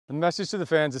The message to the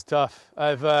fans is tough.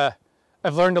 I've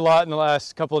learned a lot in the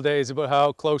last couple of days about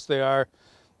how close they are.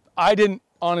 I didn't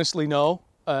honestly know.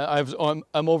 I'm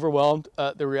overwhelmed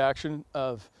at the reaction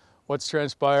of what's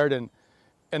transpired, and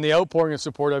the outpouring of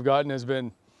support I've gotten has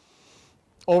been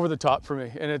over the top for me.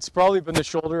 And it's probably been the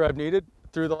shoulder I've needed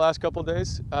through the last couple of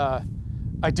days.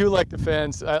 I do like the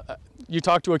fans. You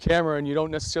talk to a camera and you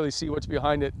don't necessarily see what's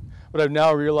behind it, but I've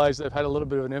now realized I've had a little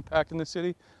bit of an impact in the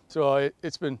city. So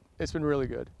it's been really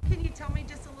good. Can you tell me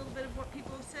just a little bit of what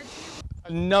people have said to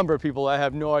you? A number of people I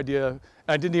have no idea.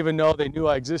 I didn't even know they knew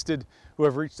I existed, who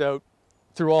have reached out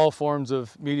through all forms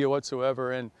of media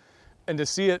whatsoever, and to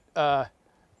see it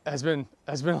has been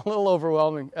a little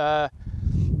overwhelming.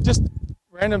 Just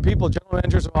random people, general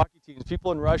managers of hockey teams,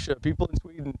 people in Russia, people in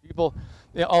Sweden, people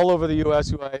all over the U.S.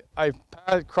 who I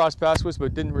crossed paths with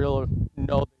but didn't really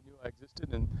know they knew I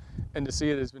existed, and to see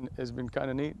it has been kind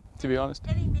of neat, to be honest.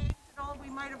 Any names at all we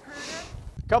might have heard of?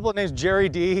 A couple of names. Jerry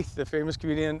D, the famous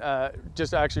comedian,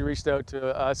 just actually reached out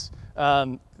to us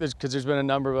because there's been a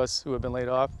number of us who have been laid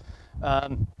off.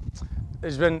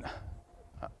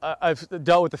 I've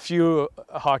dealt with a few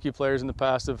hockey players in the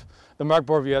past, of the Mark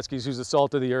Borowiecki's, who's the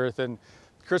salt of the earth, and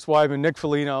Chris Weidman, Nick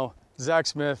Foligno, Zach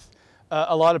Smith,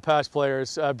 a lot of past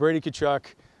players, Brady Tkachuk.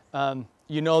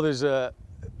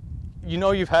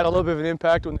 You've had a little bit of an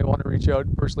impact when they want to reach out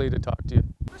personally to talk to you.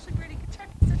 Especially Brady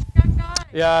Tkachuk, such a young guy.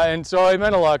 Yeah, and so it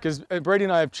meant a lot because Brady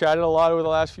and I have chatted a lot over the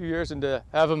last few years, and to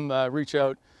have him reach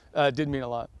out did mean a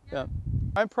lot. Yeah.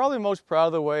 I'm probably most proud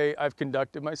of the way I've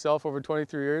conducted myself over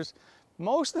 23 years.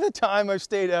 Most of the time I've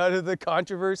stayed out of the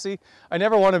controversy. I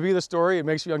never want to be the story. It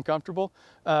makes me uncomfortable.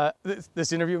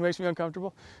 This interview makes me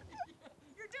uncomfortable.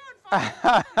 You're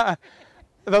doing fine.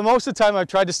 But most of the time I've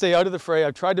tried to stay out of the fray.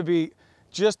 I've tried to be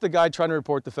just the guy trying to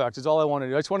report the facts. It's all I want to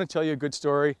do. I just want to tell you a good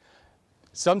story.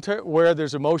 Where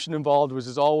there's emotion involved, which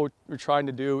is all we're trying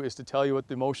to do, is to tell you what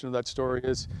the emotion of that story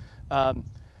is.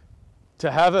 To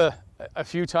have a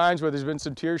few times where there's been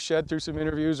some tears shed through some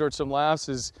interviews or some laughs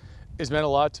has meant a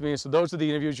lot to me. So those are the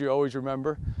interviews you always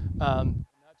remember. That's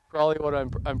probably what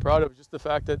I'm proud of, just the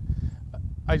fact that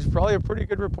I was probably a pretty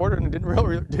good reporter and didn't really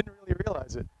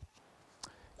realize it.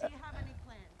 Do you have any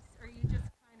plans? Or are you just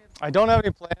kind of... I don't have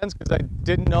any plans because I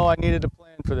didn't know I needed a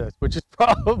plan for this, which is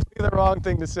probably the wrong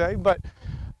thing to say, but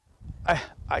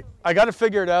I got to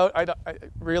figure it out. I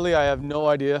have no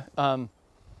idea.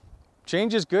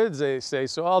 Change is good, they say,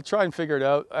 so I'll try and figure it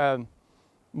out.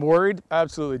 Worried,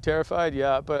 absolutely terrified,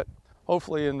 yeah, but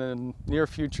hopefully in the near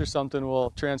future something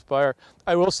will transpire.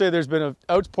 I will say there's been an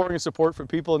outpouring of support from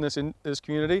people in this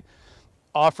community,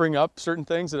 offering up certain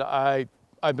things that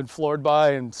I've been floored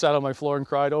by and sat on my floor and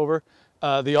cried over.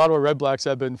 The Ottawa Redblacks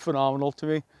have been phenomenal to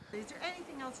me. Is there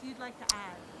anything else you'd like to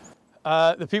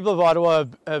add? The people of Ottawa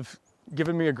have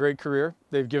given me a great career.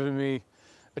 They've given me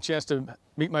a chance to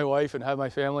meet my wife and have my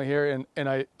family here, and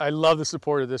I love the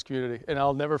support of this community, and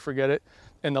I'll never forget it.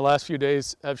 And the last few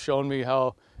days have shown me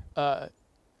how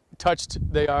touched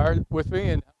they are with me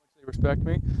and how much they respect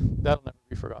me. That'll never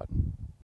be forgotten.